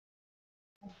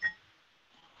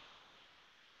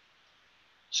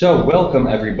So, welcome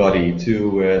everybody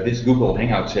to this Google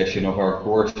Hangout session of our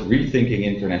course Rethinking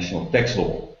International Tax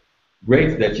Law.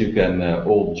 Great that you can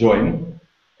all join.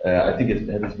 I think it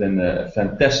has been a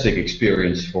fantastic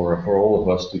experience for all of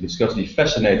us to discuss the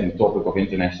fascinating topic of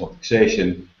international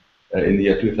taxation in the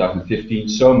year 2015.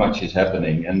 So much is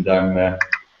happening, and I'm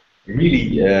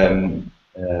really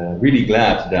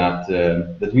glad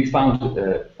that we found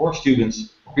 4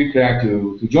 students prepared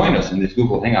to join us in this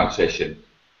Google Hangout session.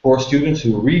 4 students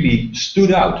who really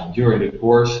stood out during the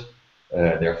course,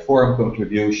 their forum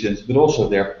contributions, but also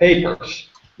their papers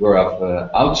were of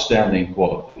outstanding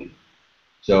quality.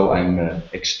 So I'm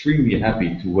extremely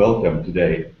happy to welcome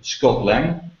today Scott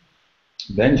Lang,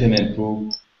 Benjamin Poo,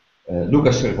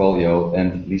 Lucas Carvalho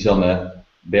and Lisanne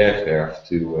Bergwerf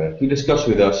to discuss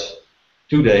with us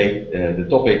today the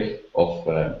topic of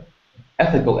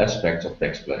ethical aspects of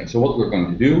tax planning. So what we're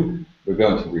going to do, we're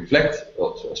going to reflect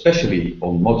also especially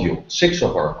on module 6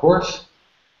 of our course,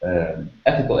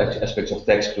 ethical aspects of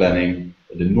tax planning,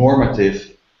 the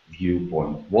normative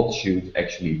viewpoint. What should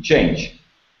actually change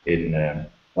in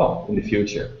the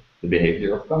future? The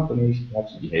behavior of companies,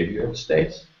 perhaps the behavior of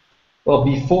states. Well,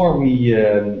 before we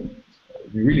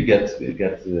really get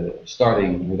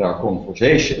starting with our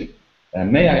conversation,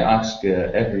 may I ask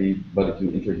everybody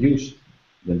to introduce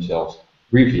themselves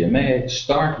briefly, and may I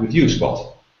start with you,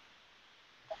 Scott?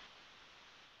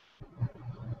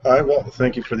 Hi, well,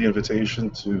 thank you for the invitation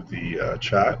to the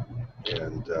chat,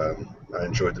 and I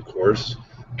enjoyed the course.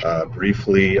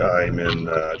 Briefly, I'm in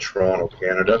Toronto,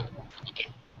 Canada,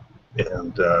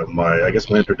 and I guess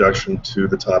my introduction to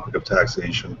the topic of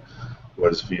taxation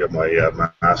was via my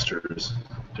master's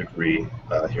degree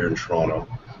here in Toronto,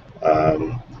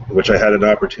 in which I had an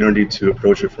opportunity to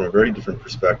approach it from a very different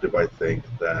perspective, I think,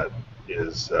 that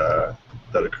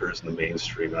occurs in the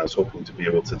mainstream, and I was hoping to be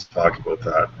able to talk about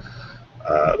that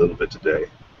a little bit today.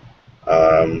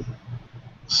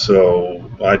 So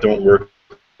I don't work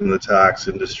in the tax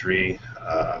industry.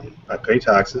 I pay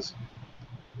taxes,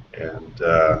 and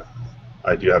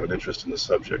I do have an interest in the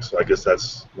subject. So I guess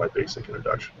that's my basic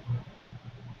introduction.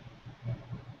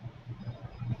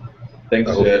 Thanks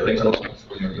a lot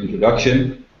for your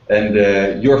introduction. And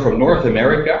you're from North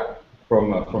America,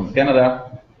 from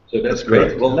Canada. So that's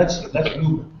great. Correct. Well, let's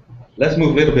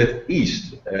move a little bit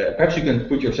east. Perhaps you can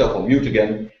put yourself on mute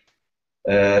again.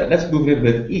 Let's move a little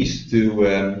bit east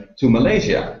to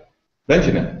Malaysia.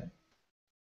 Benjamin.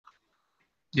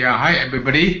 Yeah, hi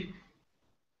everybody.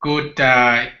 Good,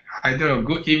 either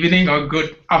good evening or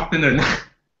good afternoon.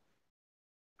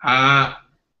 I'm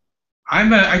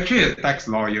actually a tax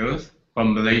lawyer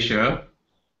from Malaysia.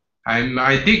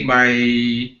 I did my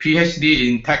PhD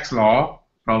in tax law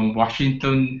from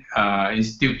Washington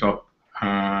Institute of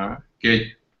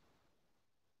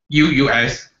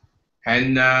US,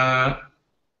 and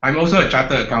I'm also a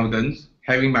chartered accountant,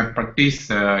 having my practice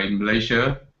in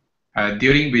Malaysia,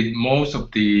 dealing with most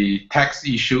of the tax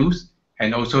issues,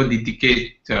 and also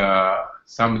litigate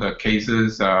some of the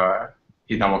cases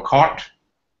in our court.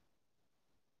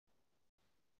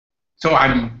 So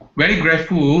I'm very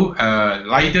grateful.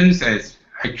 Leiden has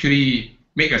actually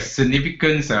made a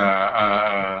significant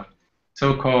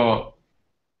so-called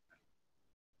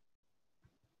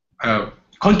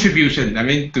contribution. I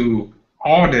mean, to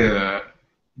all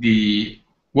the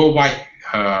worldwide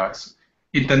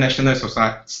international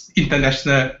society,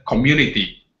 international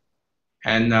community,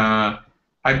 and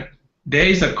there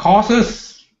is a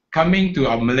causes coming to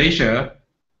Malaysia,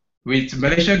 with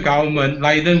Malaysia government,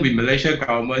 Leiden with Malaysia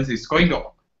government is going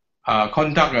to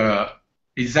conduct a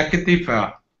executive,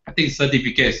 I think,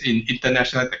 certificates in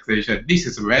international taxation. This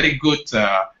is a very good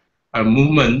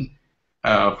movement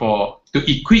to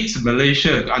equip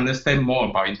Malaysia to understand more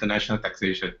about international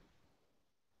taxation.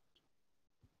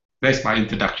 That's my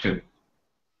introduction.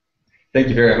 Thank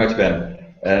you very much, Ben.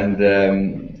 And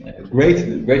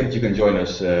great that you can join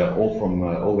us all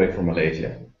the way from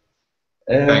Malaysia.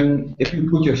 If you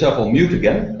put yourself on mute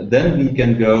again, then we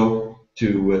can go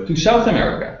to South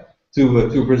America,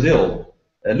 to Brazil.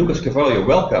 Lucas Carvalho,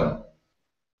 welcome.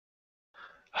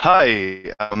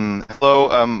 Hi,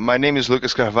 hello, my name is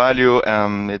Lucas Carvalho.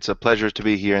 It's a pleasure to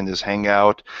be here in this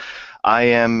hangout. I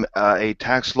am a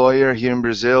tax lawyer here in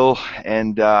Brazil,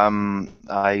 and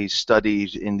I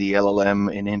studied in the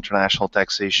LLM in international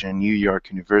taxation in New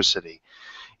York University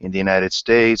in the United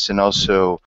States, and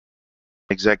also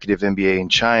executive MBA in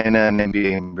China and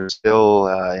MBA in Brazil,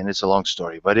 and it's a long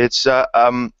story, but it's a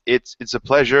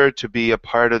pleasure to be a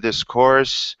part of this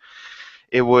course.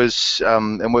 it was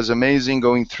amazing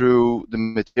going through the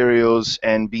materials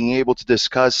and being able to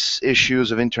discuss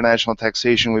issues of international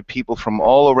taxation with people from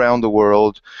all around the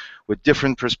world, with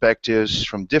different perspectives,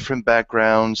 from different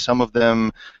backgrounds, some of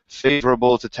them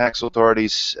favorable to tax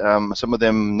authorities, some of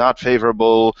them not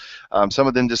favorable, some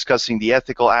of them discussing the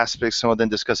ethical aspects, some of them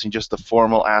discussing just the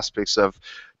formal aspects of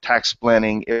tax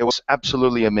planning. It was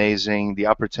absolutely amazing. The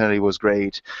opportunity was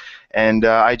great. And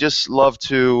I just love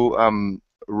to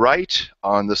write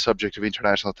on the subject of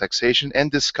international taxation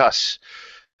and discuss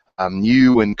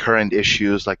new and current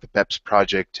issues like the BEPS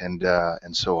project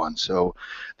and so on. So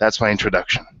that's my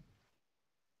introduction.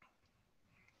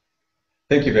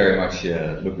 Thank you very much,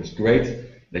 Lucas.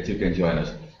 Great that you can join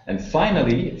us. And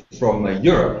finally, from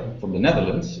Europe, from the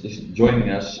Netherlands, is joining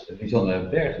us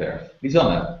Lisanne Bergwerf.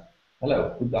 Lisanne,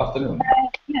 hello, good afternoon.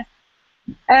 Yes.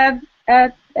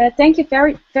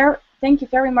 Thank you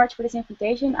very much for this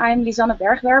invitation. I'm Lisanne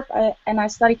Bergwerf, and I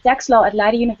study tax law at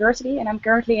Leiden University, and I'm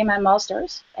currently in my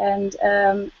master's. And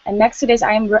next to this,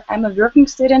 I'm a working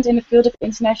student in the field of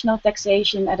international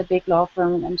taxation at a big law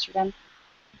firm in Amsterdam.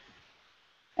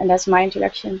 And that's my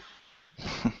introduction.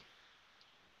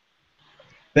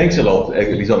 Thanks a lot,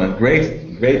 Lisanne.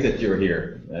 Great that you're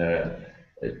here.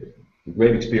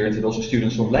 Great experience, and also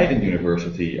students from Leiden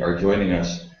University are joining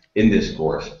us in this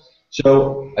course.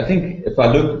 So I think if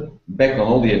I look back on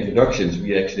all the introductions,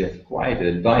 we actually have quite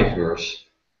a diverse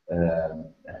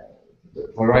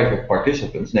variety of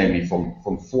participants, namely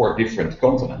from 4 different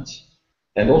continents,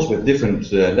 and also with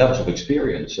different levels of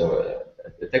experience. So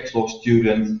a tax law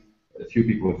student, a few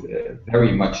people with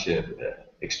very much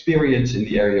experience in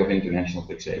the area of international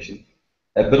taxation,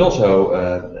 but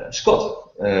also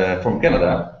Scott from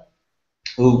Canada,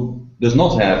 who does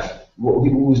not have,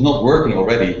 who is not working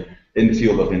already in the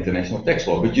field of international tax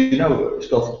law. But you know,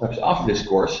 Scott, perhaps after this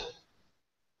course,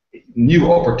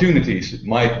 new opportunities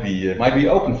might be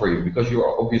open for you, because you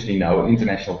are obviously now an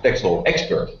international tax law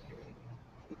expert.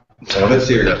 So that's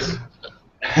serious.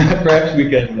 Perhaps we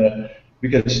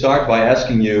can start by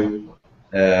asking you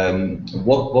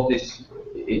what is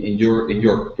in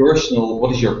your personal,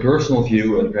 what is your personal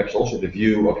view, and perhaps also the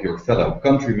view of your fellow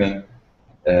countrymen,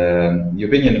 the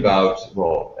opinion about,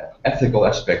 well, ethical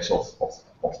aspects of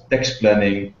tax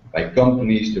planning by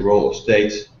companies, the role of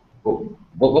states.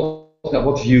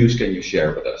 What views can you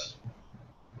share with us?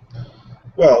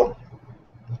 Well,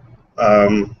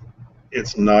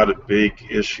 it's not a big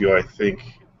issue, I think,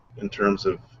 in terms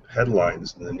of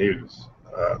headlines in the news.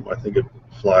 I think it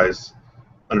flies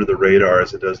under the radar,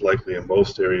 as it does likely in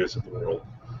most areas of the world.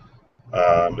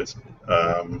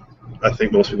 I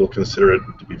think most people consider it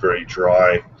to be very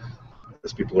dry,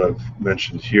 as people have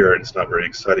mentioned here, and it's not very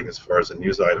exciting as far as a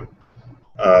news item.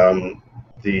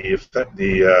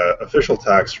 The official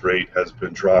tax rate has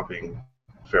been dropping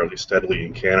fairly steadily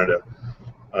in Canada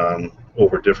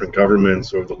over different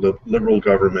governments, over the Liberal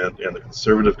government and the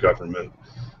Conservative government,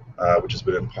 which has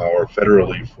been in power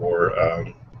federally for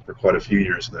quite a few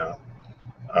years now.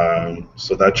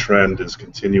 So that trend is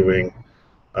continuing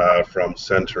from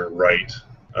center right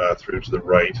through to the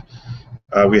right.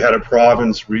 We had a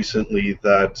province recently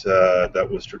that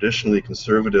was traditionally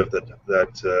conservative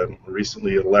that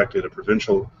recently elected a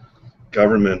provincial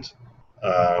government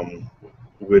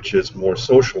which is more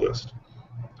socialist,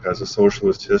 has a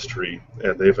socialist history,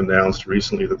 and they've announced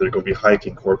recently that they're going to be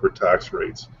hiking corporate tax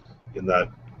rates in that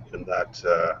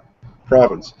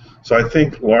province. So I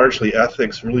think largely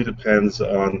ethics really depends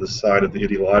on the side of the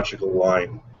ideological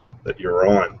line that you're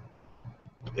on,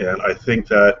 and I think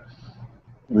that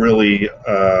really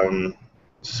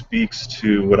speaks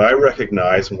to what I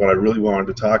recognize and what I really wanted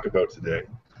to talk about today,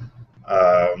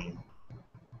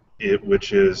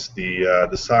 which is the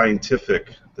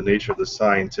nature of the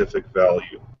scientific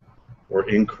value or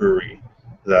inquiry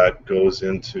that goes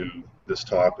into this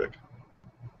topic.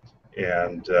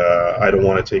 And I don't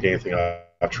want to take anything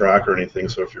off track or anything,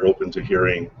 so if you're open to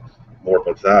hearing more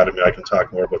about that, I mean, I can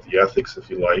talk more about the ethics if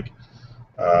you like.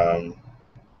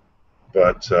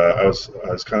 But I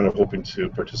was kind of hoping to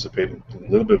participate in a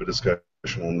little bit of a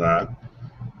discussion on that.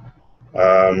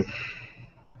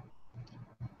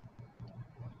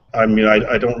 I mean,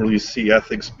 I don't really see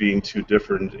ethics being too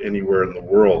different anywhere in the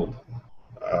world.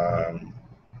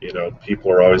 You know,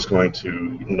 people are always going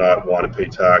to not want to pay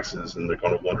taxes, and they're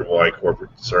going to wonder why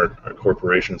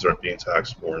corporations aren't being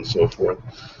taxed more and so forth.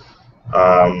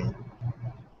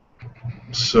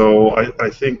 So I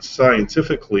think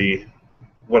scientifically,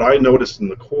 what I noticed in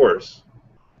the course,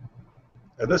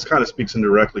 and this kind of speaks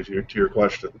indirectly to your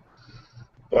question,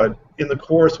 but in the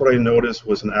course what I noticed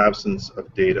was an absence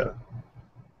of data.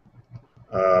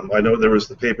 I know there was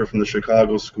the paper from the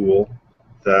Chicago School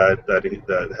that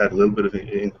had a little bit of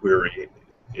inquiry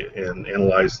and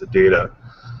analyzed the data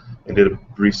and did a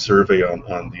brief survey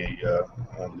on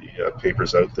the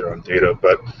papers out there on data,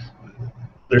 but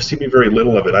there seemed to be very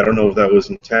little of it. I don't know if that was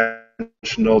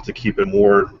intentional to keep it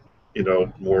more,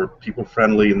 more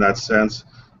people-friendly in that sense.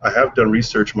 I have done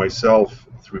research myself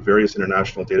through various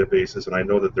international databases, and I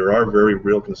know that there are very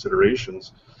real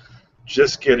considerations.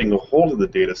 Just getting a hold of the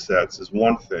data sets is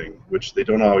one thing, which they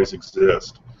don't always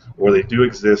exist, or they do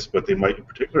exist, but they might,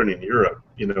 particularly in Europe,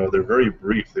 they're very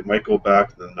brief. They might go back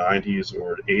to the 90s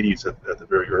or 80s at the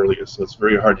very earliest, so it's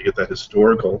very hard to get that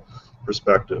historical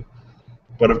perspective.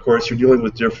 But of course, you're dealing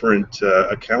with different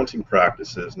accounting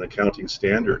practices and accounting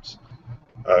standards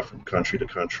from country to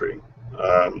country,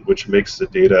 which makes the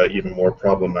data even more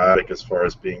problematic as far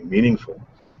as being meaningful.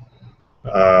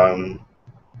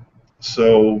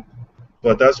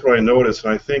 But that's what I noticed,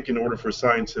 and I think in order for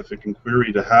scientific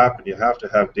inquiry to happen, you have to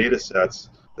have data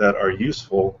sets that are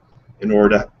useful in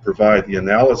order to provide the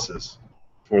analysis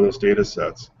for those data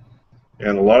sets.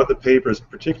 And a lot of the papers,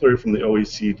 particularly from the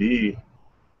OECD,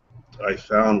 I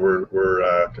found were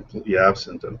completely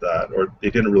absent of that, or they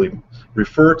didn't really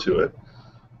refer to it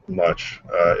much.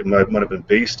 It might have been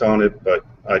based on it, but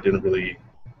I didn't really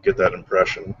get that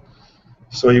impression.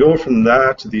 So you go from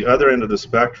that to the other end of the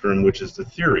spectrum, which is the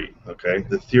theory. Okay,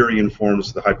 the theory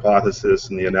informs the hypothesis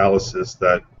and the analysis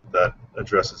that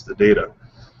addresses the data.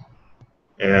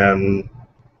 And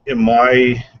in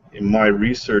my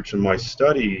research and my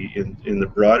study in the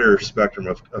broader spectrum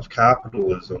of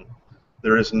capitalism,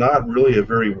 there is not really a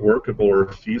very workable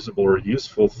or feasible or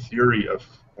useful theory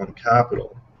on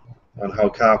capital, on how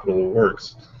capital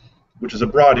works, which is a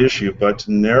broad issue. But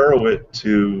to narrow it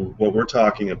to what we're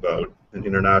talking about, in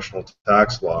international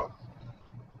tax law,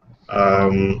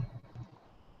 and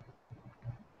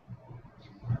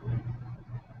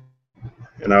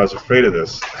I was afraid of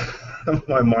this.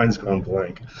 My mind's gone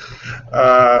blank.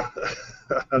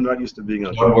 I'm not used to being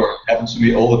on. Don't worry, it happens to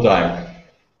me all the time.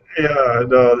 Yeah,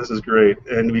 no, this is great,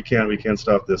 and we can't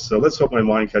stop this. So let's hope my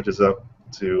mind catches up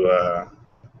to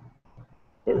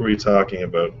what were we talking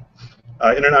about?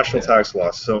 International tax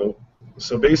law. So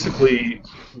basically,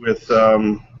 with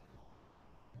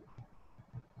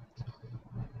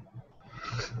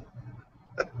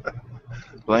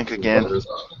blank again.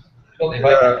 Well, if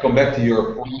I can come back to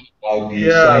your point about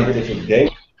the scientific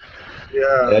data,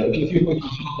 if you put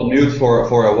yourself on mute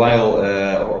for a while,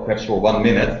 or perhaps for 1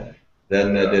 minute,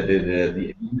 then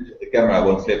the camera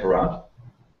won't flip around.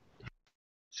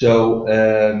 So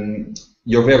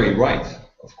you're very right,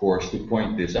 of course, to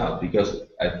point this out, because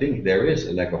I think there is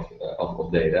a lack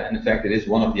of data, and in fact it is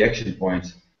one of the action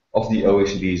points of the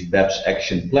OECD's BEPS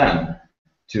action plan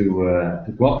to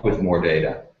come up with more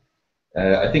data.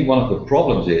 I think one of the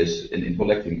problems is in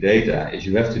collecting data is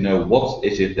you have to know what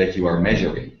is it that you are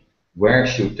measuring. Where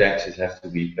should taxes have to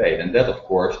be paid? And that, of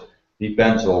course,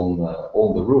 depends on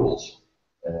the rules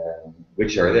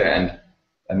which are there. And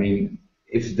I mean,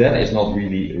 if that is not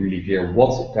really clear,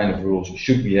 what kind of rules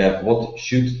should we have? What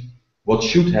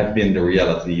should have been the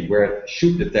reality? Where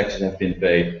should the taxes have been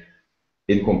paid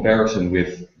in comparison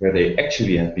with where they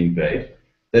actually have been paid?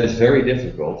 That is very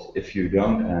difficult if you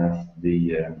don't have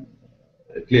the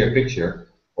a clear picture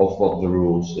of what the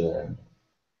rules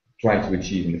try to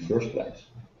achieve in the first place.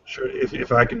 Sure.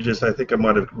 If I could just, I think I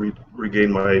might have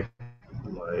regained my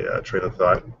train of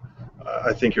thought.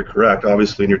 I think you're correct,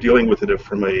 obviously, and you're dealing with it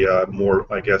from a more,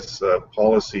 I guess,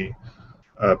 policy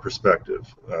perspective.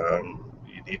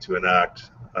 You need to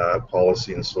enact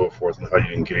policy and so forth, and how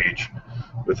you engage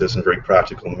with this in very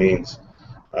practical means.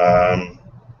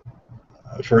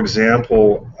 For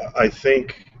example, I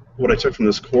think what I took from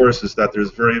this course is that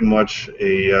there's very much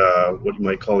a what you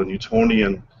might call a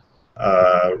Newtonian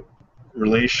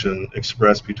relation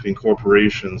expressed between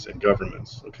corporations and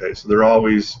governments. Okay, so they're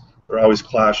always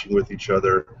clashing with each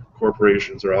other.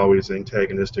 Corporations are always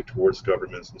antagonistic towards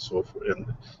governments and so forth, and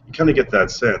you kind of get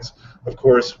that sense. Of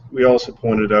course, we also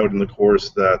pointed out in the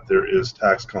course that there is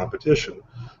tax competition.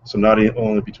 So not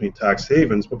only between tax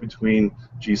havens, but between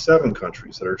G7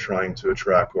 countries that are trying to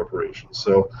attract corporations.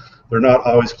 So they're not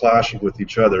always clashing with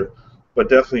each other, but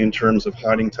definitely in terms of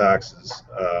hiding taxes,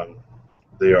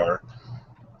 they are.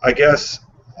 I guess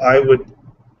I would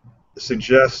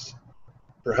suggest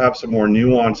perhaps a more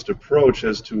nuanced approach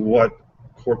as to what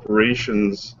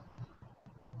corporations,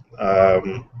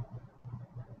 in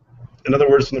other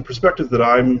words, from the perspective that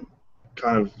I'm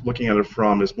kind of looking at it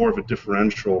from, is more of a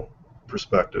differential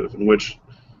perspective in which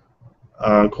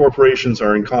corporations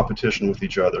are in competition with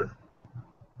each other.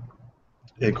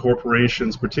 And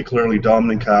corporations, particularly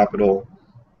dominant capital,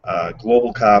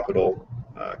 global capital,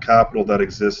 capital that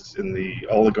exists in the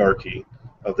oligarchy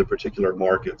of the particular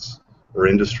markets or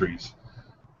industries.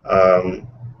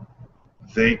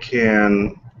 They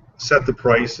can set the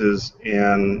prices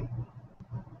and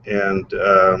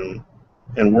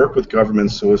work with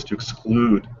governments so as to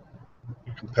exclude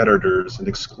competitors and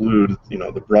exclude,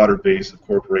 the broader base of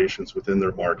corporations within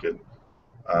their market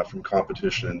from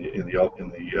competition in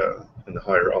the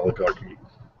higher oligarchy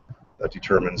that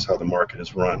determines how the market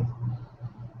is run.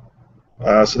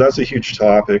 So that's a huge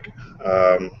topic.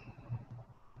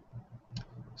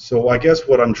 So I guess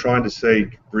what I'm trying to say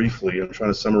briefly, I'm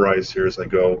trying to summarize here as I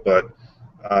go, but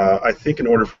I think in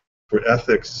order for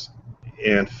ethics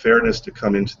and fairness to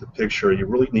come into the picture, you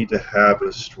really need to have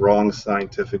a strong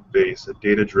scientific base, a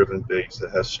data-driven base that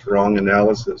has strong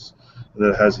analysis and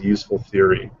that has a useful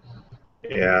theory.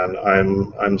 And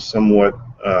I'm somewhat,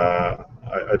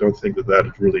 I don't think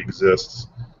that really exists.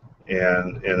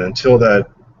 And until that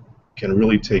can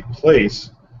really take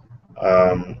place,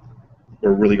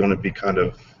 we're really going to be kind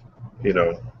of,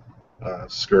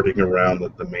 skirting around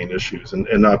the main issues and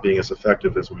not being as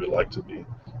effective as we would like to be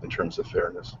in terms of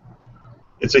fairness.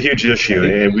 It's a huge issue,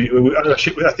 and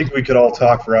I think we could all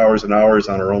talk for hours and hours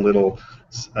on our own little,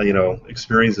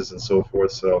 experiences and so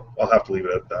forth. So I'll have to leave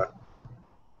it at that.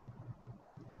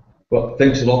 Well,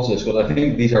 thanks a lot, Scott. I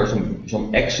think these are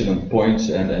some excellent points,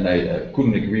 and I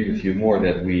couldn't agree with you more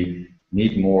that we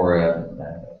need more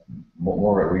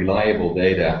reliable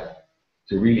data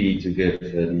to give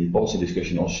the policy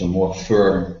discussion also more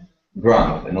firm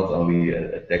ground and not only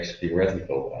a text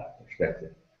theoretical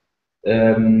perspective.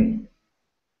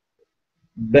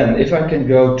 Ben, if I can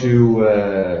go to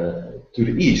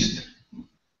the east,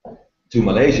 to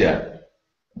Malaysia,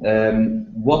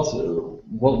 what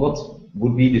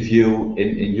would be the view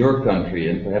in your country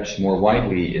and perhaps more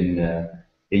widely in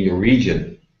your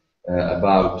region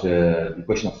about the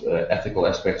question of ethical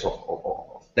aspects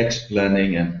of tax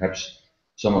planning and perhaps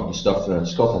some of the stuff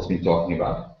Scott has been talking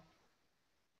about?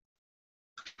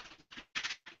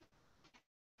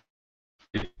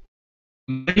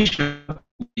 Malaysia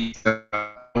is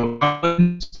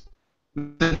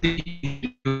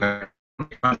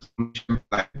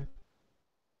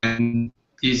and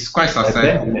is quite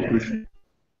successful.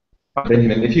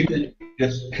 Benjamin, if you could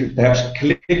just perhaps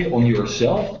click on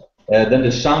yourself, then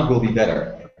the sound will be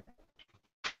better.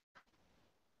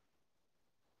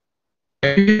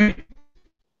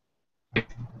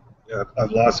 Yeah,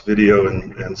 I've lost video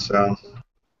and sound.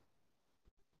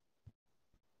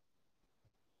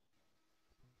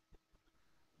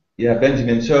 Yeah,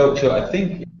 Benjamin. So I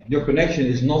think your connection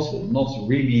is not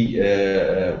really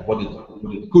what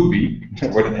it could be,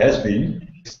 what it has been.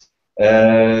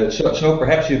 So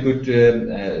perhaps you could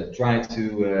try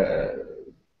to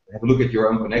have a look at your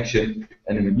own connection,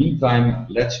 and in the meantime,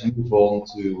 let's move on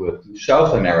to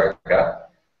South America,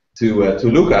 to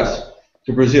Lucas,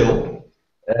 to Brazil.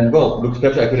 And well, Lucas,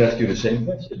 perhaps I could ask you the same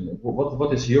question.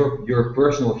 What is your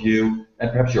personal view,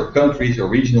 and perhaps your country's or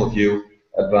regional view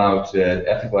about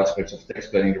ethical aspects of tax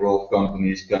planning, the role of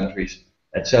companies, countries,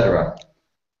 etc.?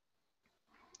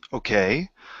 Okay.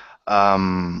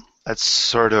 Let's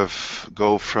sort of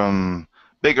go from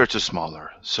bigger to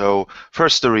smaller. So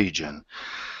first, the region.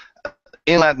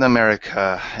 In Latin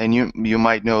America, and you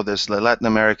might know this, Latin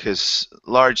America is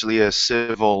largely a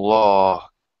civil law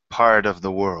part of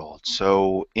the world.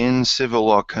 So in civil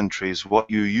law countries, what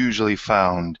you usually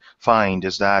find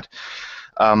is that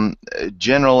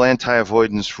general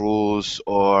anti-avoidance rules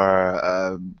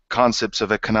or concepts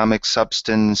of economic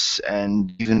substance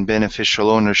and even beneficial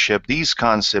ownership, these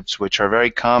concepts, which are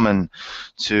very common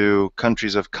to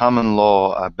countries of common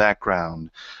law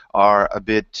background, are a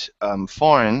bit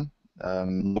foreign,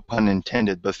 no pun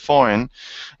intended, but foreign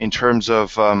in terms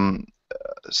of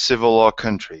civil law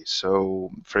countries.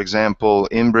 So, for example,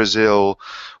 in Brazil,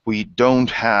 we don't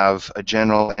have a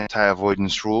general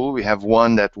anti-avoidance rule. We have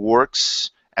one that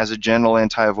works as a general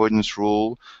anti-avoidance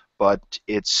rule, but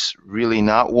it's really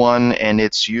not one, and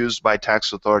it's used by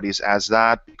tax authorities as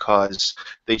that because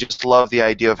they just love the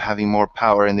idea of having more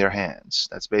power in their hands.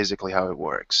 That's basically how it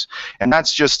works. And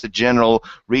that's just the general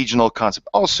regional concept.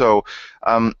 Also,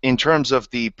 in terms of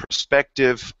the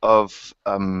perspective of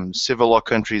civil law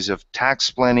countries of tax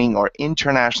planning or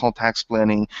international tax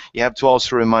planning, you have to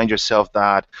also remind yourself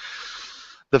that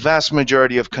the vast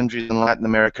majority of countries in Latin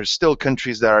America are still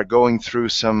countries that are going through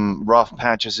some rough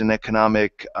patches in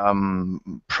economic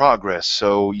progress.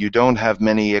 So you don't have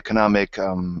many economic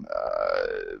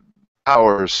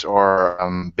powers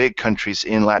or big countries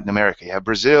in Latin America. You have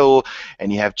Brazil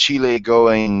and you have Chile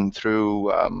going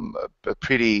through a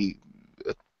pretty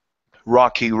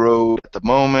rocky road at the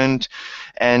moment,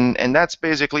 and that's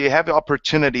basically, you have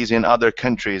opportunities in other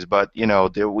countries, but you know,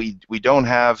 we don't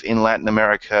have in Latin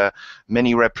America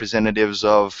many representatives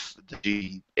of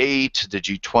the G8, the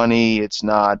G20. It's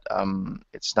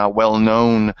not well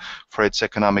known for its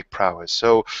economic prowess.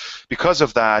 So because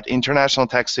of that, international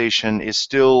taxation is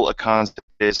still a concept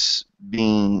that is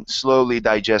being slowly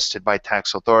digested by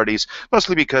tax authorities,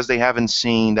 mostly because they haven't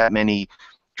seen that many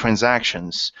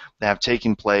transactions that have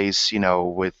taken place, you know,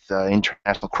 with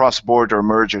international cross-border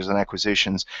mergers and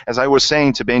acquisitions. As I was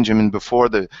saying to Benjamin before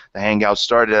the Hangout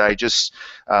started, I just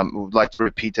would like to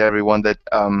repeat to everyone that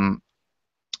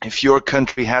if your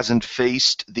country hasn't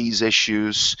faced these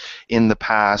issues in the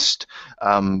past,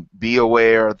 be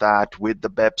aware that with the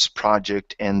BEPS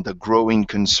project and the growing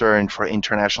concern for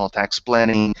international tax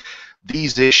planning,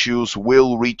 these issues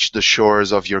will reach the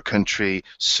shores of your country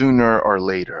sooner or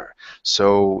later.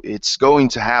 So it's going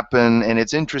to happen, and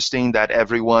it's interesting that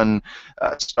everyone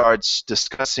starts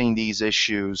discussing these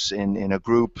issues in a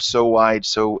group so wide,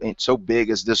 so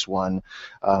big as this one,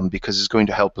 because it's going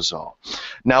to help us all.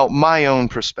 Now, my own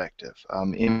perspective,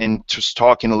 in just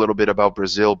talking a little bit about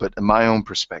Brazil, but my own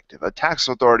perspective, tax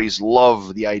authorities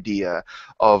love the idea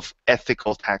of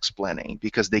ethical tax planning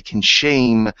because they can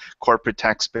shame corporate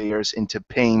taxpayers into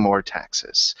paying more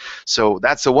taxes. So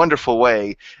that's a wonderful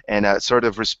way, and a sort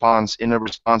of response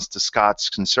to Scott's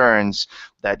concerns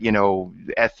that, you know,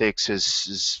 ethics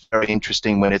is very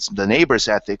interesting when it's the neighbor's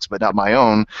ethics, but not my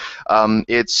own.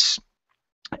 It's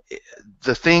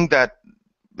the thing that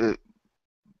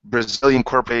Brazilian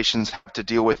corporations have to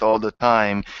deal with all the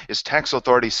time is tax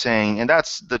authorities saying, and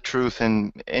that's the truth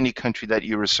in any country that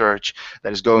you research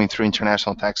that is going through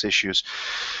international tax issues,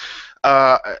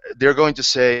 they're going to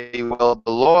say, well,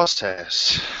 the law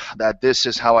says that this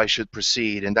is how I should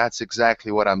proceed, and that's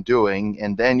exactly what I'm doing.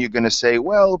 And then you're going to say,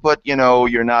 well, but you know,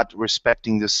 you're not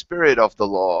respecting the spirit of the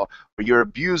law, or you're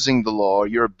abusing the law,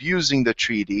 you're abusing the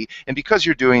treaty, and because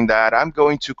you're doing that, I'm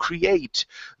going to create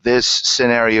this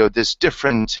scenario, this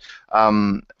different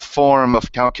form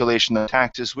of calculation of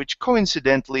taxes, which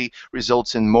coincidentally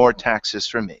results in more taxes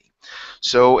for me.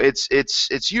 So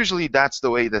it's usually that's the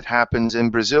way that happens,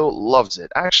 and Brazil loves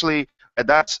it. Actually,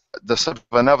 that's the subject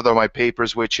of another of my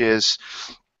papers, which is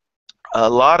a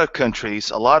lot of countries,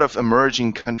 a lot of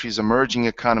emerging countries, emerging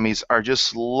economies are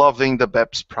just loving the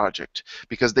BEPS project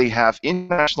because they have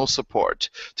international support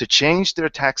to change their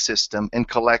tax system and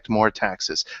collect more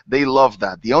taxes. They love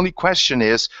that. The only question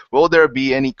is, will there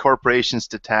be any corporations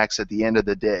to tax at the end of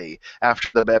the day after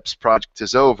the BEPS project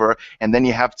is over? And then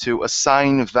you have to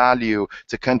assign value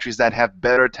to countries that have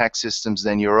better tax systems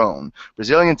than your own.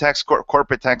 Brazilian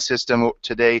corporate tax system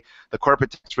today, the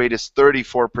corporate tax rate is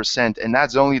 34%, and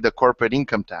that's only the corporate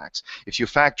income tax. If you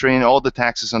factor in all the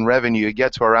taxes on revenue, you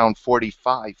get to around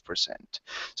 45%.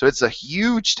 So it's a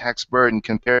huge tax burden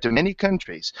compared to many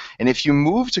countries. And if you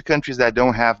move to countries that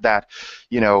don't have that,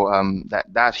 you know,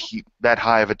 that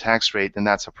high of a tax rate, then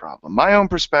that's a problem. My own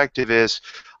perspective is,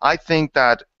 I think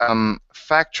that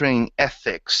factoring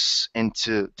ethics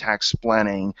into tax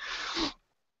planning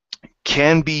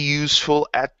can be useful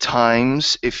at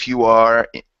times if you are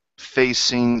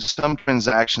facing some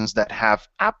transactions that have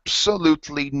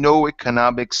absolutely no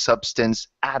economic substance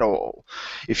at all.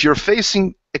 If you're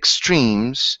facing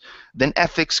extremes, then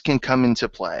ethics can come into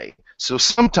play. So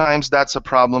sometimes that's a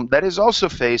problem that is also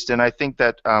faced, and I think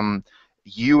that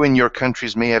you and your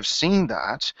countries may have seen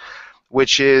that,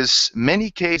 which is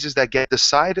many cases that get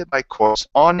decided by courts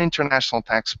on international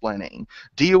tax planning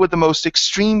deal with the most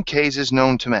extreme cases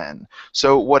known to man.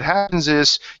 So what happens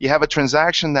is you have a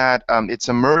transaction that it's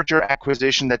a merger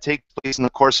acquisition that takes place in the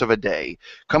course of a day,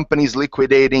 companies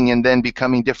liquidating and then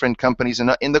becoming different companies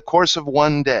in the course of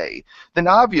one day. Then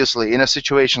obviously in a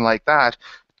situation like that,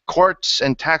 courts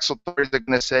and tax authorities are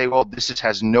going to say, well, this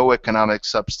has no economic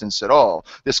substance at all.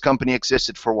 This company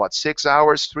existed for, what, 6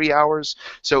 hours, 3 hours?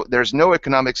 So there's no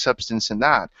economic substance in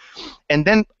that. And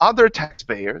then other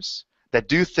taxpayers that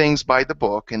do things by the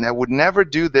book and that would never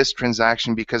do this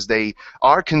transaction because they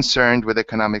are concerned with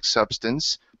economic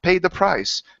substance pay the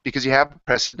price because you have a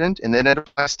precedent and then it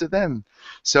applies to them.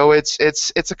 So it's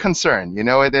a concern, you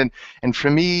know. And for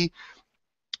me,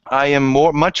 I am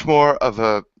much more of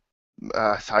a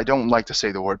I don't like to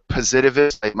say the word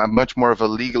positivist. I'm much more of a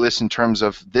legalist in terms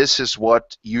of this is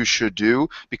what you should do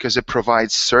because it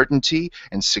provides certainty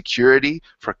and security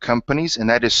for companies, and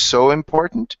that is so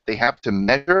important. They have to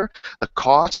measure the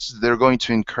costs they're going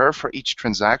to incur for each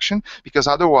transaction because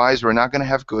otherwise we're not going to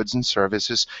have goods and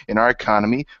services in our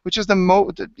economy, which is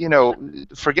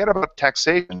forget about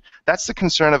taxation. That's the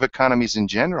concern of economies in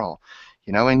general,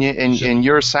 you know, and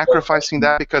you're sacrificing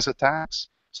that because of tax.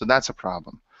 So that's a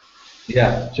problem.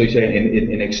 Yeah, so you say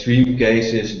in extreme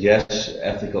cases, yes,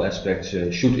 ethical aspects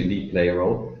should indeed play a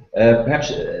role.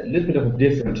 Perhaps a little bit of a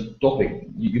different topic.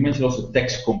 You mentioned also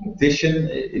tax competition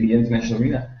in the international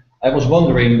arena. I was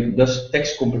wondering, does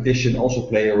tax competition also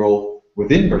play a role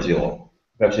within Brazil,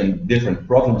 perhaps in different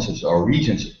provinces or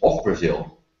regions of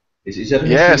Brazil? Is that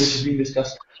an issue which is Yes. being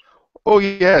discussed? Oh,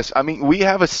 yes. I mean, we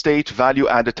have a state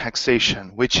value-added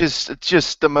taxation, which is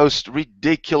just the most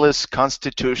ridiculous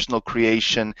constitutional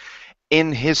creation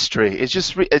in history. It's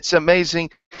just it's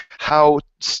amazing how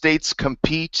states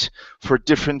compete for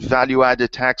different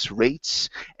value-added tax rates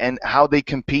and how they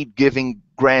compete giving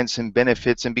grants and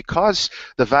benefits. And because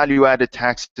the value-added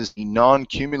tax is the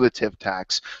non-cumulative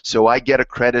tax, so I get a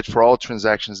credit for all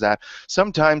transactions, that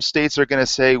sometimes states are going to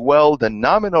say, well, the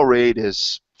nominal rate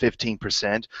is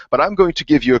 15%, but I'm going to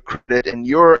give you a credit and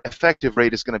your effective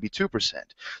rate is going to be 2%.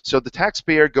 So the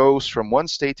taxpayer goes from one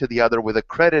state to the other with a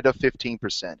credit of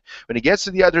 15%. When he gets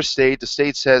to the other state, the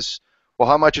state says, well,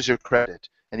 how much is your credit?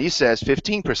 And he says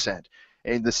 15%.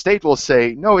 And the state will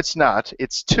say, no, it's not.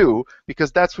 It's 2,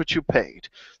 because that's what you paid.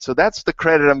 So that's the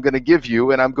credit I'm going to give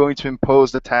you, and I'm going to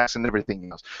impose the tax and everything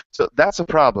else. So that's a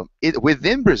problem.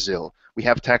 Within Brazil, we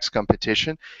have tax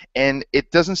competition, and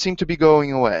it doesn't seem to be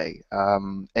going away.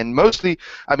 And mostly,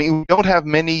 I mean, we don't have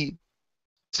many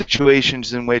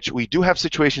situations in which we do have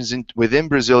situations within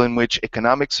Brazil in which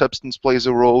economic substance plays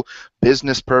a role,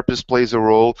 business purpose plays a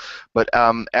role, but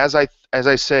as I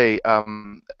say,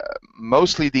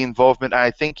 mostly the involvement.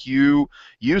 I think you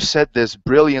said this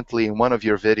brilliantly in one of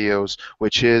your videos,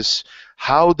 which is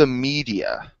how the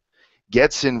media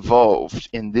gets involved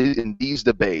in these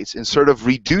debates and sort of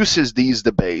reduces these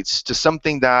debates to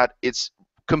something that it's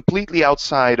completely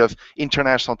outside of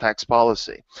international tax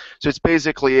policy. So it's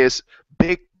basically is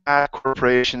big bad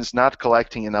corporations not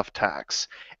collecting enough tax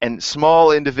and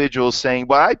small individuals saying,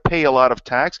 well, I pay a lot of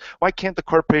tax. Why can't the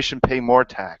corporation pay more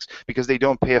tax? Because they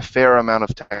don't pay a fair amount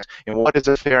of tax. And what is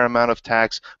a fair amount of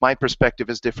tax? My perspective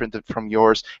is different from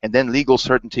yours. And then legal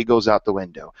certainty goes out the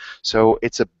window. So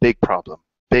it's a big problem.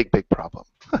 Big problem.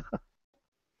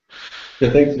 Yeah,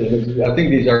 thanks. I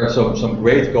think these are some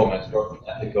great comments for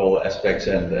ethical aspects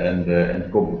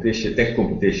and competition, tax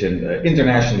competition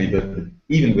internationally, but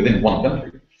even within one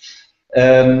country.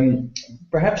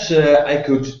 Perhaps I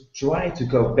could try to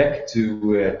go back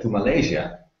to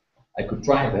Malaysia. I could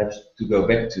try perhaps to go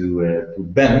back to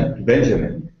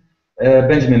Benjamin.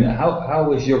 Benjamin,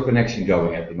 how is your connection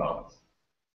going at the moment?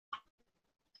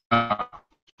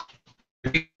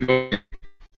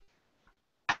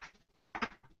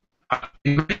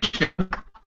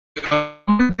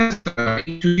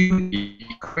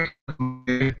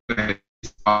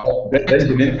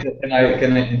 Benjamin, can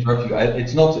I interrupt you?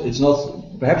 It's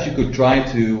not. Perhaps you could try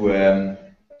to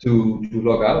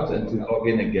log out and to log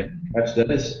in again. Perhaps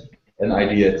that is an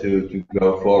idea to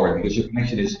go forward, because your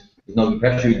connection is not.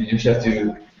 Perhaps you just have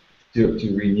to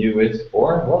renew it,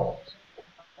 or what?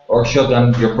 Or shut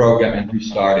down your program and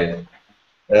restart it.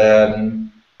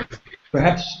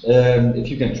 Perhaps if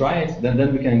you can try it, then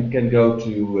we can go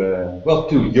to well,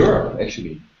 to Europe,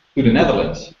 actually, to the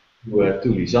Netherlands, to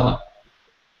Lisanne.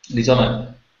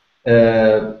 Lisanne,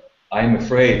 I'm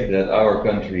afraid that our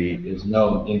country is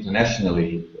known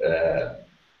internationally,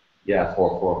 yeah,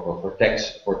 for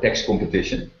tax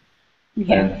competition,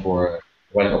 yeah, and for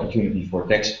one opportunity for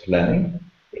tax planning.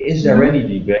 Is there any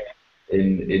debate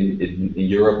in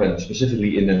Europe and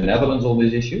specifically in the Netherlands on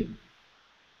this issue?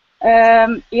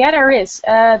 Yeah, there is.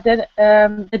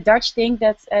 The Dutch think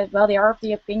that, well, they are of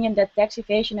the opinion that tax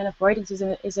evasion and avoidance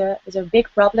is a big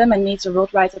problem and needs a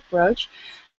worldwide approach.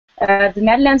 The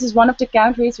Netherlands is one of the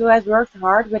countries who has worked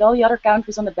hard with all the other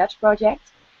countries on the BEPS project.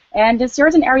 And in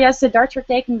certain areas, the Dutch are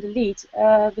taking the lead.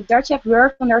 The Dutch have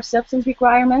worked on their substance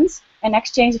requirements and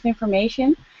exchange of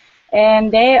information.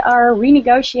 And they are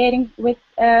renegotiating with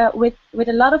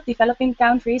a lot of developing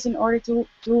countries in order to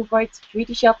avoid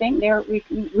treaty shopping. They are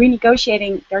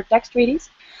renegotiating their tax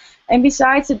treaties. And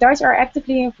besides, the Dutch are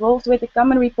actively involved with the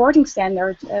common reporting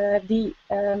standard. The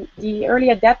early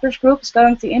adapters group is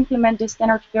going to implement this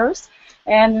standard first,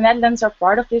 and the Netherlands are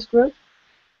part of this group.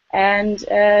 And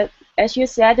as you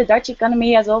said, the Dutch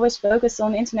economy has always focused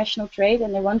on international trade,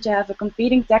 and they want to have a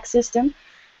competing tax system.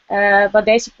 But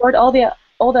they support all the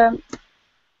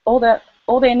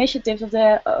initiatives of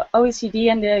the OECD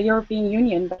and the European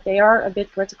Union, but they are a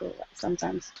bit critical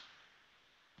sometimes.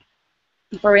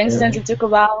 For instance, it took a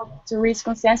while to reach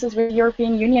consensus with the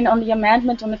European Union on the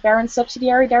amendment on the Parent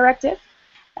Subsidiary Directive,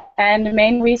 and the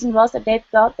main reason was that they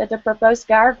thought that the proposed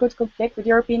GAR could conflict with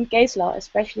European case law,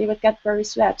 especially with category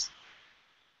swaps.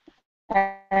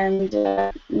 And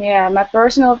yeah, my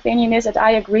personal opinion is that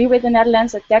I agree with the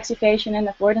Netherlands that tax evasion and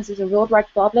avoidance is a worldwide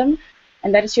problem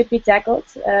and that it should be tackled.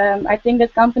 I think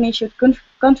that companies should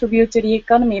contribute to the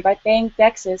economy by paying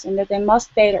taxes and that they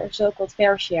must pay their so-called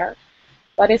fair share.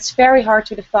 But it's very hard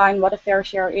to define what a fair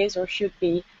share is or should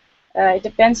be. It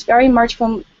depends very much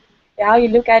from how you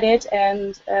look at it,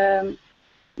 and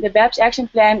the BEPS action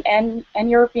plan and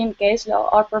European case law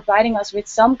are providing us with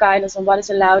some guidance on what is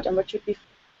allowed and what should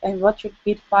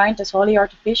be defined as wholly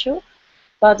artificial.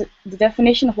 But the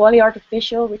definition of wholly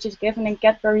artificial, which is given in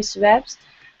Cadbury's webs,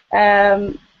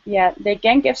 yeah, they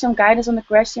can give some guidance on the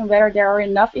question whether there are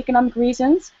enough economic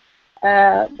reasons,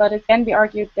 but it can be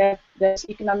argued that those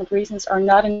economic reasons are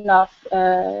not enough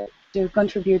to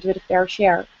contribute with a fair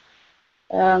share.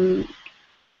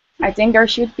 I think there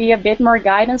should be a bit more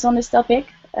guidance on this topic.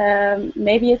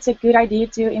 Maybe it's a good idea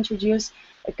to introduce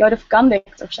a code of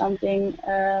conduct or something,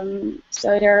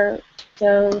 so there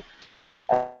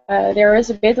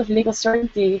is a bit of legal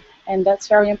certainty, and that's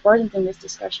very important in this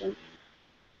discussion.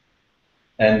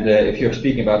 And if you're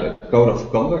speaking about a code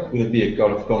of conduct, would it be a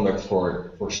code of conduct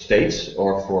for states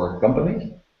or for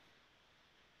companies?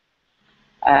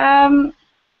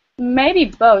 Maybe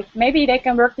both. Maybe they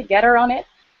can work together on it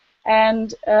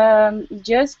and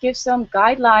just give some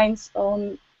guidelines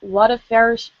on what a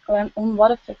fair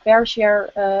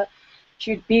share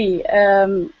should be.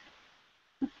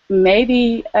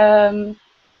 Maybe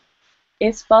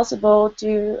it's possible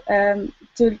to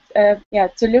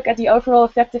look at the overall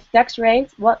effective tax rate,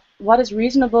 what is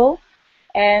reasonable,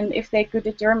 and if they could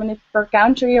determine it per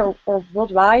country or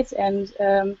worldwide, and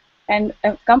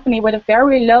a company with a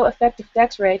very low effective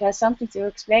tax rate has something to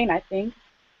explain, I think.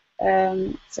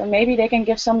 So maybe they can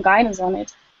give some guidance on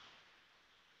it.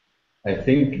 I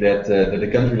think that a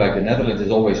country like the Netherlands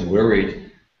is always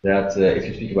worried that if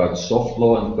you speak about soft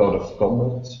law and code of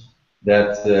conduct,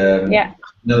 that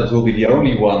Netherlands will be the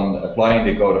only one applying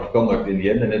the code of conduct in the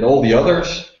end, and that all the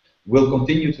others will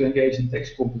continue to engage in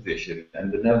tax competition,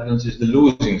 and the Netherlands is the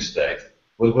losing state.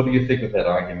 What do you think of that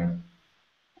argument?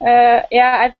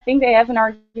 Yeah, I think they have an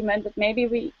argument, but maybe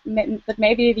the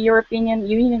European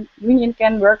Union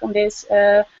can work on this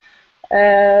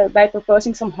by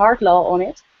proposing some hard law on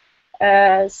it.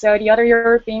 So the other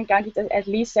European countries at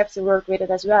least have to work with it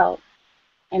as well,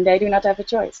 and they do not have a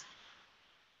choice.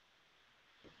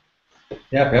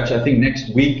 Yeah, perhaps I think next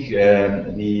week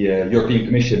the European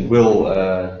Commission will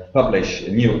publish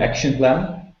a new action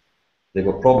plan. They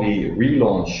will probably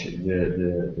relaunch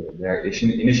their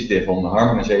initiative on the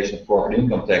harmonization of corporate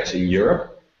income tax in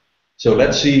Europe. So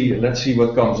let's see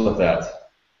what comes of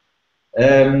that.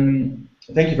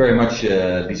 Thank you very much,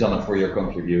 Lisanne, for your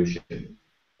contribution.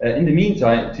 In the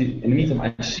meantime,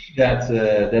 I see that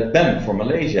Ben from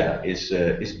Malaysia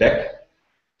is back.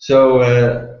 So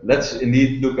let's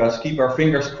indeed, Lucas, keep our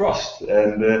fingers crossed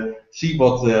and see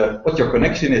what your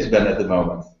connection is, Ben, at the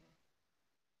moment.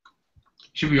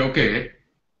 Should be okay.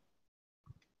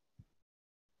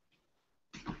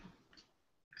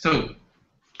 So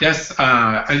there's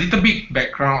a little bit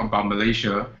background about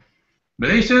Malaysia.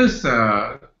 Malaysia's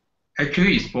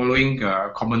actually is following a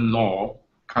common law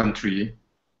country,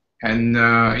 and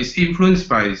it's influenced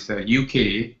by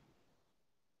UK,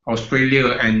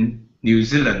 Australia, and New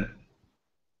Zealand.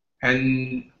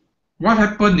 And what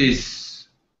happened is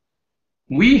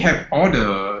we have all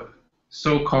the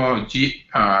so-called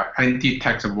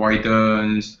anti-tax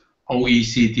avoidance,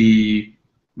 OECD.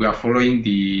 We are following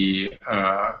the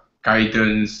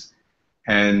guidance,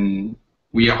 and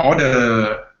we are all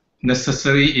the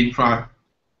necessary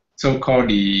so-called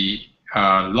the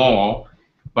law.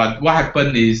 But what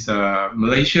happened is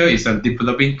Malaysia is a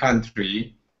developing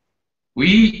country.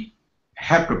 We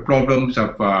have the problems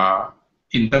of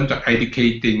in terms of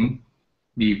educating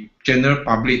the general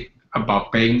public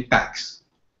about paying tax.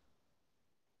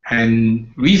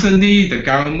 And recently, the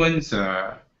government's,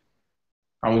 our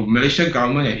Malaysian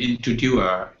government has introduced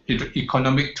an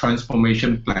economic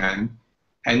transformation plan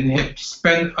and have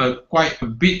spent quite a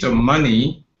bit of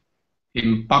money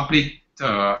in public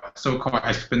so-called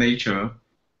expenditure.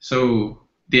 So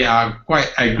they are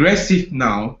quite aggressive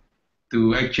now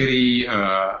to actually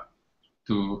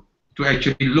to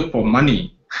actually look for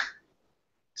money.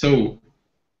 So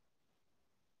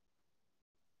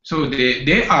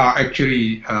they are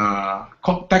actually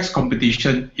tax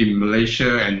competition in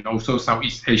Malaysia and also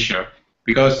Southeast Asia,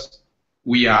 because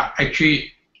we are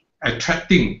actually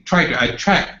trying to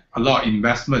attract a lot of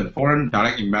investment, foreign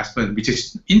direct investment, which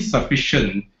is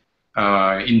insufficient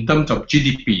in terms of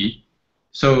GDP.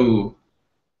 So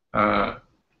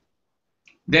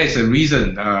there's a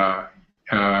reason.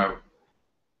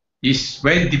 It's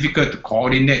very difficult to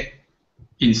coordinate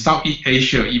in Southeast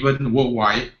Asia, even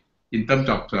worldwide, in terms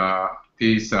of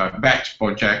this batch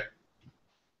project.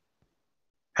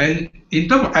 And in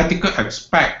terms of ethical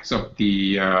aspects of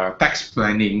the tax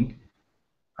planning,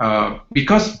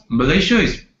 because Malaysia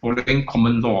is following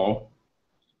common law,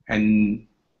 and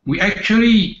we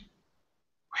actually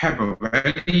have a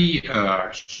very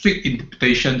strict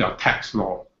interpretation of tax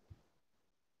law.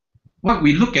 What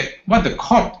the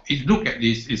court look at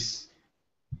this is,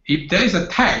 if there is a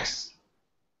tax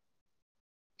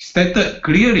stated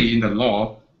clearly in the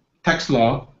law, tax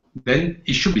law, then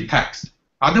it should be taxed.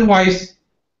 Otherwise,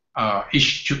 it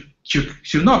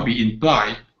should not be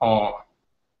implied or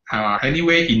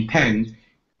anyway intend.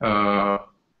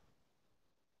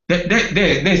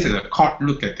 There's a court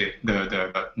look at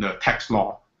the tax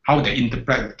law, how they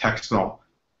interpret the tax law.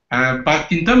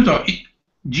 But in terms of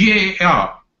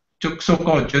GAR,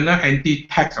 so-called general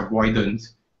anti-tax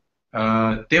avoidance,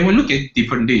 they will look at it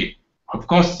differently. Of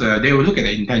course, they will look at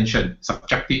the intention,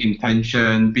 subjective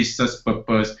intention, business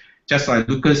purpose. Just like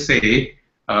Lucas said,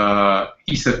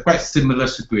 it's a quite similar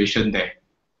situation there.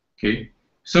 Okay,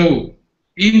 so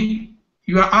if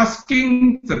you are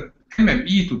asking the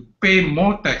MME to pay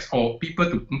more tax or people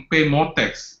to pay more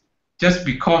tax just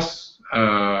because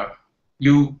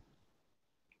you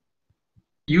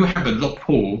have a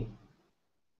loophole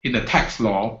in the tax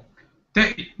law,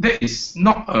 that is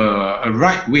not a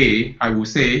right way, I would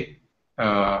say,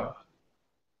 for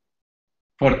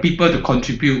the people to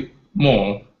contribute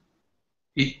more.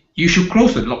 You should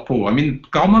close the loophole. I mean,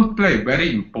 government play a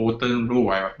very important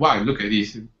role. What I look at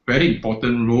is a very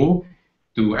important role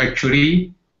to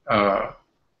actually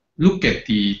look at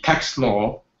the tax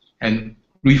law and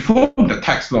reform the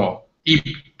tax law if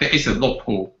there is a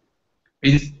loophole.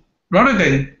 Rather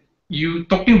than you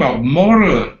talking about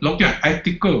moral, looking at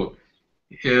ethical,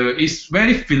 it's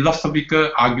very philosophical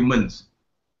arguments,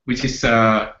 which is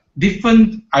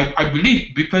different. I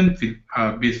believe different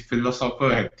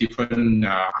philosophers have different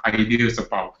ideas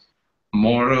about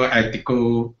moral,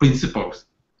 ethical principles.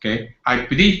 Okay, I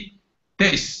believe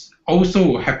that is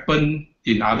also happen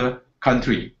in other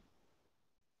countries.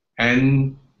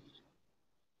 And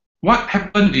what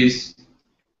happened is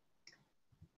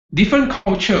different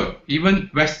culture, even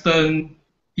Western,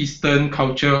 Eastern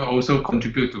culture also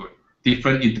contribute to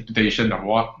different interpretation of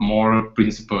what moral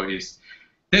principle is.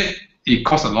 That it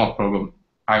caused a lot of problem.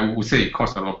 I would say it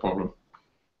caused a lot of problem.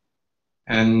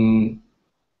 And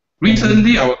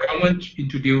recently, our government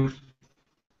introduced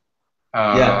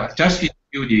just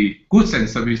introduced the goods and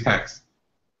service tax.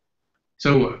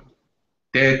 So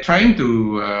they're trying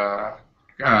to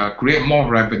create more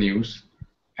revenues,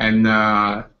 and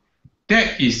that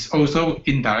is also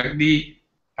indirectly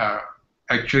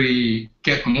actually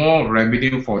get more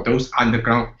revenue for those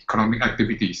underground economic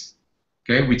activities.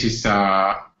 Okay, which is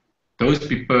those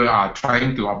people are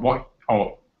trying to avoid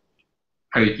or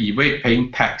evade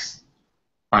paying tax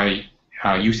by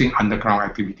using underground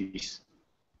activities.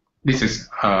 This is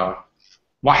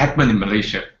what happened in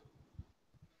Malaysia.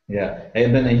 Yeah,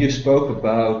 and then you spoke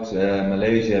about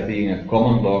Malaysia being a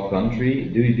common law country.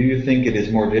 Do you think it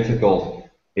is more difficult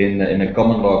in a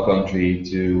common law country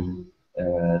to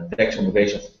tax on the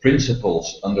basis of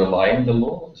principles underlying the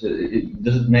law? So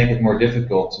does it make it more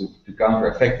difficult to counter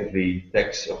effectively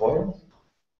tax avoidance?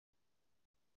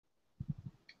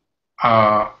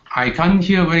 I can't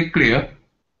hear very clear.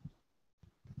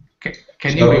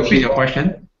 Can you repeat your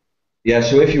question? Yeah,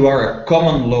 so if you are a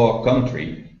common law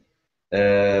country,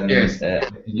 yes.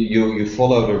 You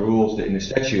follow the rules in the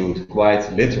statute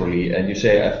quite literally, and you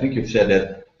say, I think you've said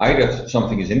that either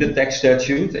something is in the tax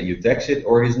statute and you tax it,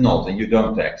 or it is not and you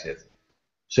don't tax it.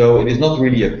 So it is not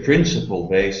really a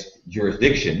principle-based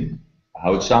jurisdiction,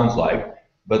 how it sounds like,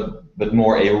 but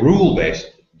more a rule-based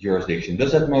jurisdiction.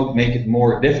 Does that make it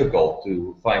more difficult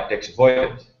to fight tax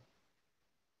avoidance?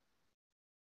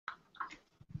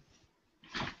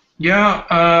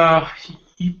 Yeah,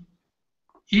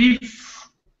 if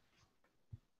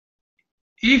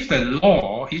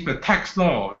the tax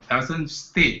law doesn't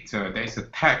state there is a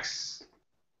tax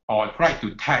or right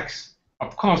to tax,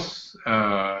 of course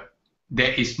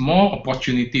there is more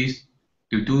opportunities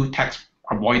to do tax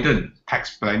avoidance,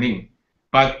 tax planning.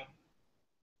 But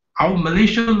our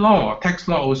Malaysian law, tax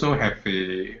law, also have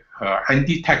a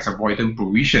anti-tax avoidance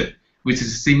provision, which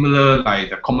is similar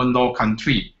like the common law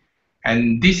country.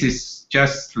 And this is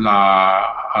just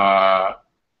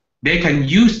they can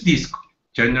use this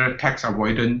general tax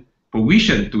avoidance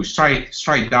provision to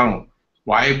strike down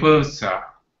whatever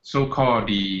so-called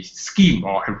the scheme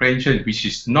or arrangement which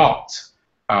is not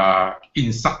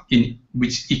in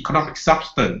which economic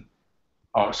substance,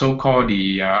 or so-called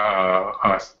the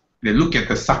they look at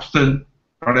the substance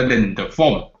rather than the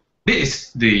form. This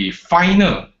is the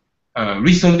final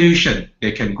resolution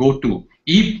they can go to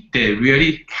if they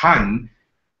really can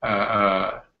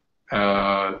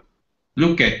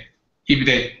look at, if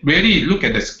they really look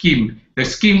at the scheme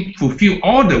fulfill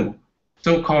all the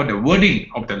so-called the wording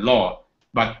of the law,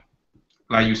 but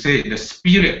like you say, the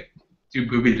spirit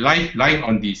will be lying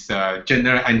on this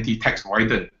general anti-tax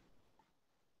avoidance.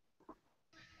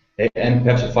 And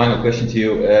perhaps a final question to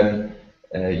you.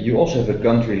 You also have a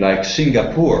country like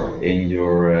Singapore in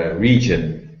your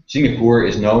region. Singapore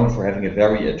is known for having a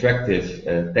very attractive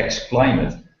tax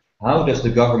climate. How does the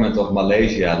government of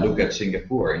Malaysia look at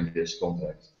Singapore in this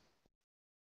context?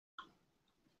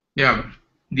 Yeah,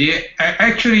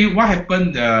 actually what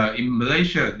happened in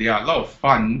Malaysia, there are a lot of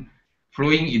funds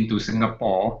flowing into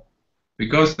Singapore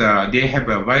because they have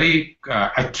a very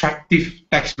attractive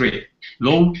tax rate,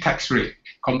 low tax rate.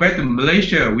 Compared to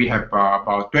Malaysia, we have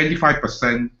about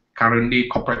 25% currently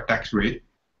corporate tax rate.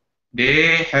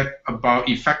 They have about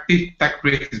effective tax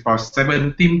rate is about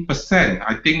 17%.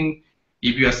 I think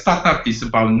if you're a startup, it's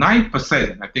about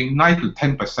 9%. I think 9 to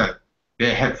 10%.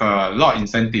 They have a lot of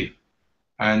incentive.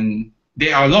 And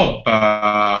there are a lot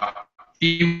of,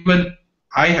 even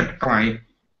I have clients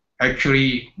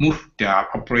actually move their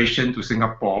operation to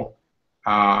Singapore,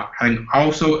 and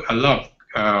also a lot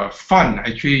of fund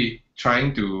actually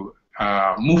trying to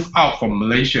move out from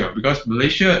Malaysia, because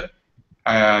Malaysia,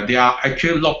 they are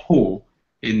actually loophole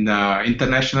in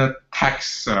international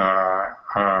tax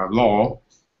law,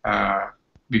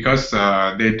 because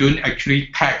they don't actually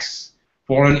tax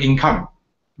foreign income,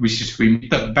 which is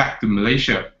remitted back to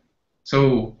Malaysia.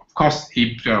 So, of course,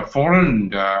 if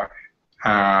foreign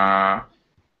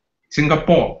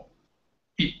Singapore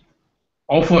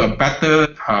offer a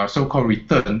better so-called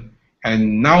return,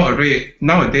 and nowadays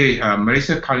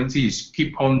Malaysia currency is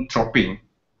keep on dropping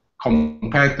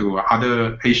compared to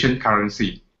other Asian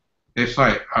currency. That's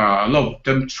why a lot of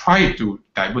them try to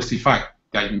diversify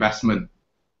their investment.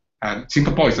 And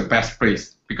Singapore is the best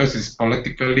place because it's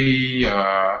politically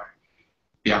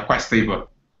they are quite stable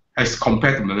as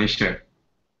compared to Malaysia.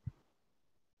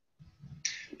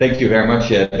 Thank you very much,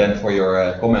 Ben, for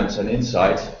your comments and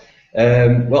insights.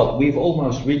 Well, we've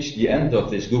almost reached the end of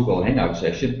this Google Hangout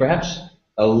session. Perhaps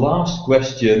a last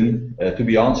question to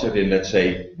be answered in, let's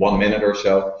say, 1 minute or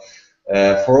so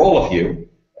for all of you.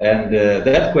 And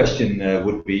that question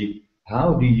would be,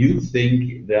 how do you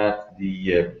think that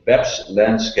the BEPS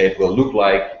landscape will look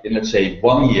like in, let's say,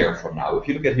 1 year from now? If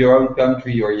you look at your own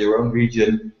country or your own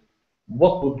region,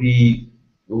 what would be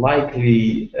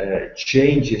likely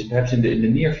changes perhaps in the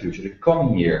near future, the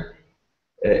coming year?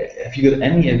 Have you got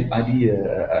any idea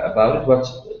about it? What,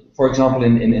 for example,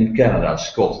 in Canada,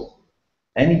 Scott,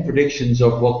 any predictions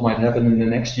of what might happen in the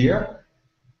next year?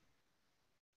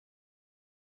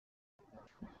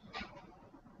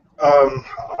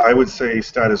 I would say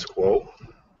status quo.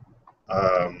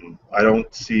 I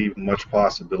don't see much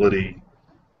possibility,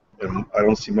 and I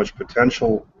don't see much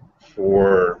potential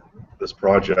for this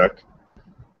project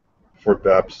for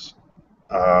BEPS.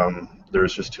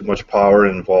 There's just too much power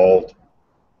involved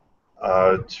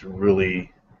to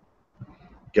really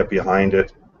get behind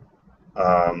it,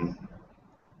 and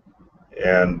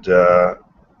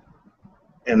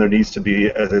there needs to be,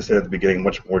 as I said at the beginning,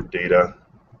 much more data.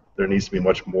 There needs to be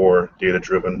much more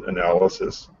data-driven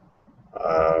analysis,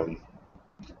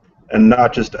 and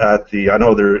not just at the. I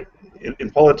know there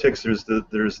in politics there's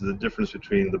the difference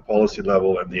between the policy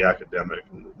level and the academic,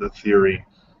 the theory,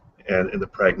 and the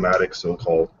pragmatic,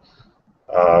 so-called.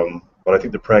 But I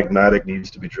think the pragmatic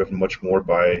needs to be driven much more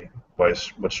by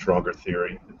much stronger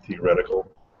theory and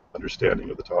theoretical understanding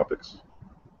of the topics.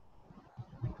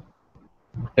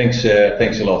 Thanks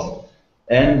a lot.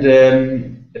 And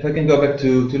if I can go back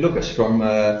to Lucas from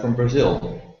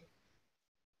Brazil.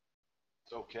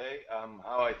 Okay,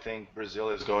 how I think Brazil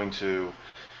is going to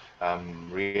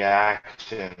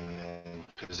react and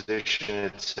position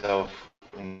itself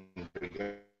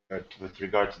with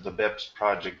regard to the BEPS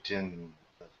project in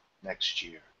next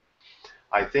year.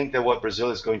 I think that what Brazil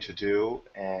is going to do,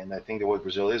 and I think that what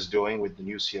Brazil is doing with the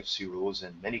new CFC rules,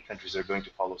 and many countries are going to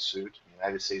follow suit, the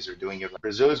United States are doing it,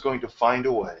 Brazil is going to find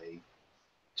a way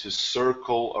to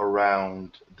circle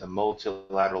around the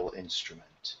multilateral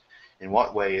instrument. In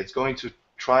what way? It's going to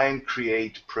try and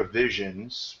create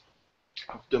provisions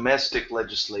of domestic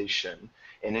legislation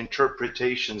and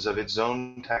interpretations of its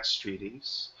own tax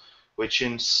treaties, which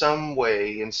in some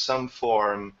way, in some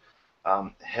form,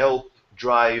 help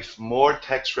drive more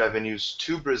tax revenues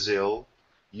to Brazil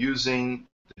using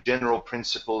the general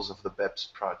principles of the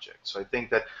BEPS project. So I think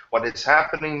that what is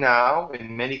happening now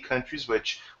in many countries,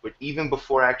 which even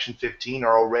before Action 15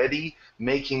 are already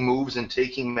making moves and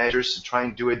taking measures to try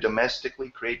and do it domestically,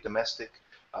 create domestic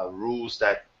rules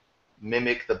that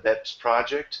mimic the BEPS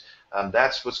project.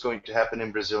 That's what's going to happen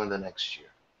in Brazil in the next year.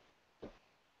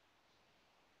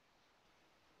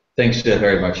 Thanks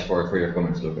very much for your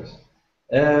comments, Lucas.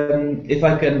 If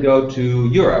I can go to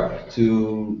Europe,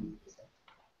 to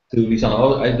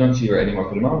Lisanne, I don't see her anymore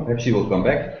for the moment. Perhaps she will come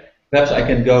back. Perhaps I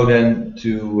can go then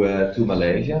to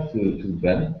Malaysia, to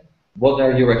Ben. What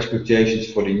are your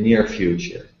expectations for the near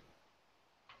future?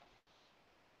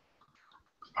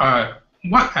 I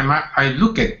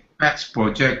look at BEPS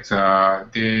projects.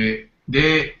 They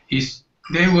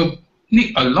will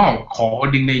need a lot of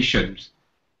coordination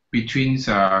between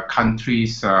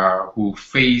countries who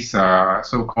face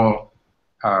so-called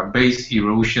base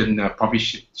erosion, profit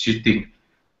shifting.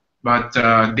 But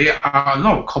there are a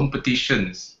lot of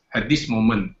competitions at this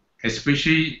moment,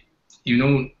 especially,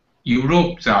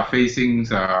 Europe are facing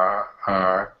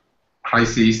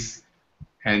crisis,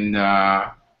 and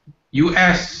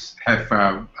US have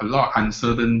a lot of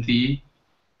uncertainty.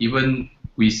 Even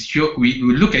we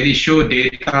look at it, show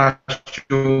data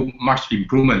show much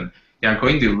improvement. They are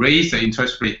going to raise the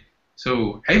interest rate.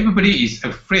 So everybody is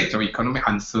afraid of economic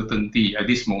uncertainty at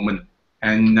this moment.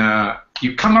 And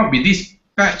you come up with this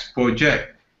BEPS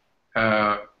project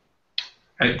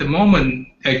at the moment,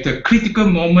 at the critical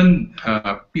moment,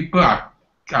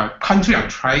 countries are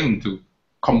trying to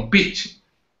compete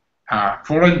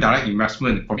foreign direct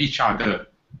investment from each other.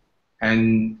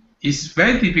 And it's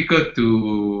very difficult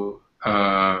to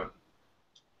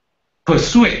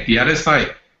persuade the other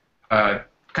side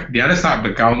of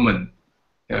the government.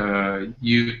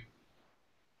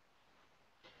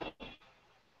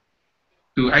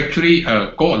 To actually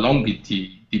go along with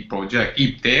the project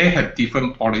if they have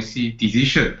different policy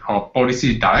decision or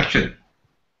policy direction.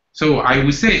 So I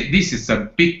would say this is a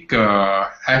big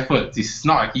effort. This is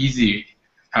not easy.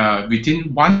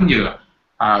 Within 1 year,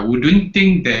 we don't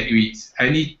think there is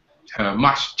any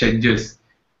much changes,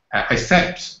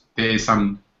 except there is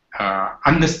some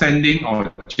understanding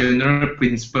or general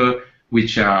principle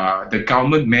which the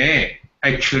government may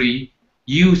actually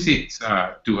use it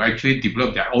to actually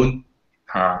develop their own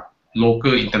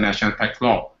local international tax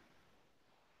law.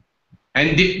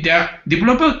 And the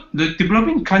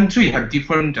developing country have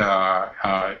different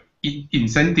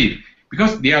incentive,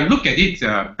 because they are look at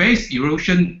it, base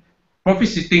erosion, profit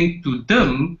shifting to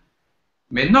them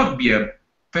may not be a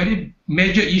very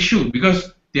major issue,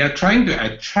 because they are trying to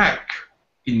attract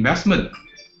investment,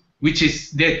 which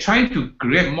is they're trying to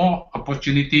create more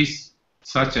opportunities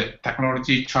such as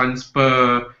technology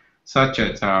transfer, such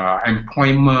as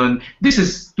employment. This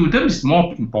is, to them, is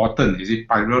more important, is it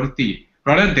priority,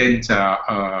 rather than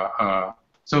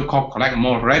so-called collect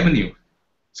more revenue.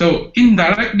 So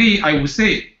indirectly, I would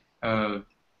say, in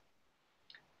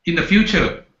the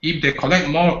future, if they collect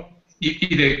more,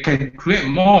 if they can create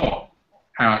more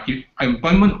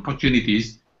employment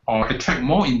opportunities or attract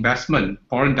more investment,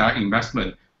 foreign direct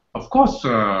investment, of course,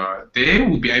 they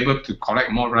will be able to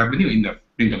collect more revenue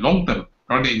in the long term,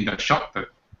 rather than in the short term.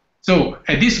 So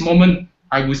at this moment,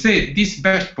 I would say this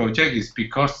BEPS project is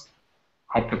because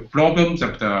of the problems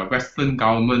of the Western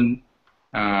government.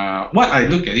 What I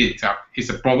look at it is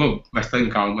a problem of Western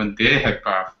government. They have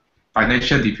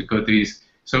financial difficulties,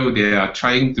 so they are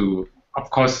trying to,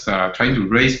 of course, trying to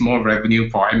raise more revenue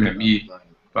for MME.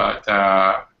 But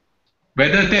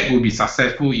whether that will be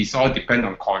successful is all depend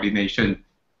on coordination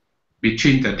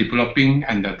between the developing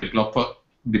and the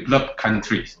developed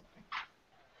countries.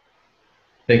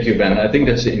 Thank you, Ben. I think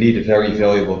that's indeed a very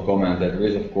valuable comment, that there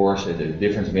is, of course, a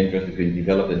difference of interest between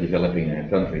developed and developing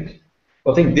countries.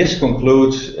 Well, I think this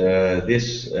concludes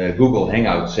this Google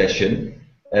Hangout session.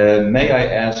 May I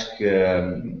ask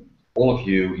all of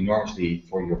you enormously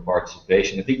for your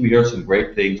participation. I think we heard some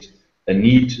great things, a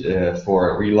need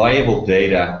for reliable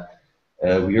data.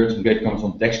 We heard some great comments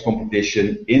on tax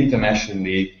competition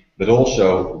internationally, but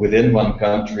also within one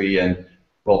country, and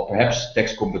well, perhaps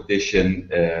tax competition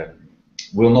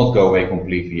will not go away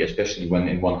completely, especially when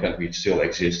in one country it still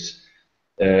exists.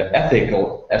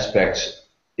 Ethical aspects,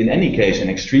 in any case, in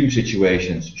extreme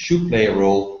situations, should play a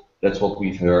role. That's what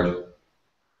we've heard.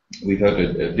 We've heard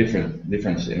a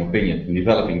difference in opinion in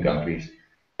developing countries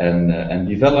and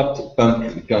developed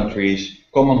countries,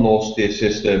 common law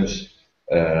systems,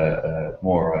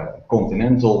 more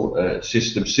continental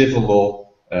systems, civil law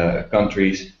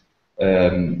countries.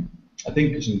 I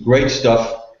think there's some great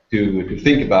stuff to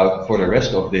think about for the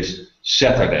rest of this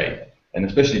Saturday, and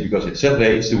especially because it's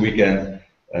Saturday, it's the weekend.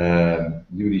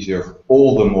 You deserve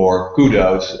all the more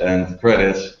kudos and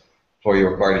credits for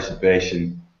your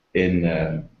participation in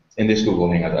this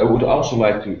Google Hangout. I would also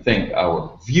like to thank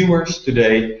our viewers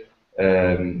today.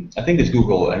 I think this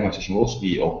Google Hangout session will also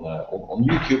be on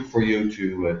YouTube for you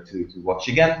to watch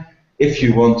again. If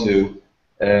you want to,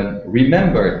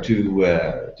 remember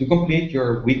to complete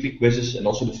your weekly quizzes and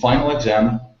also the final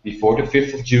exam before the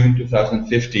 5th of June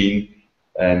 2015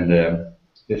 and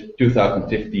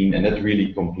 2015, and that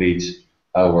really completes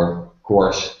our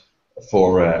course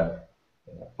for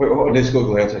this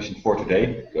Google Hangout session for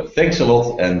today. So thanks a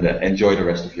lot and enjoy the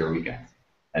rest of your weekend.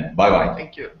 And bye-bye.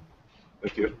 Thank you.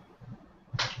 Thank you.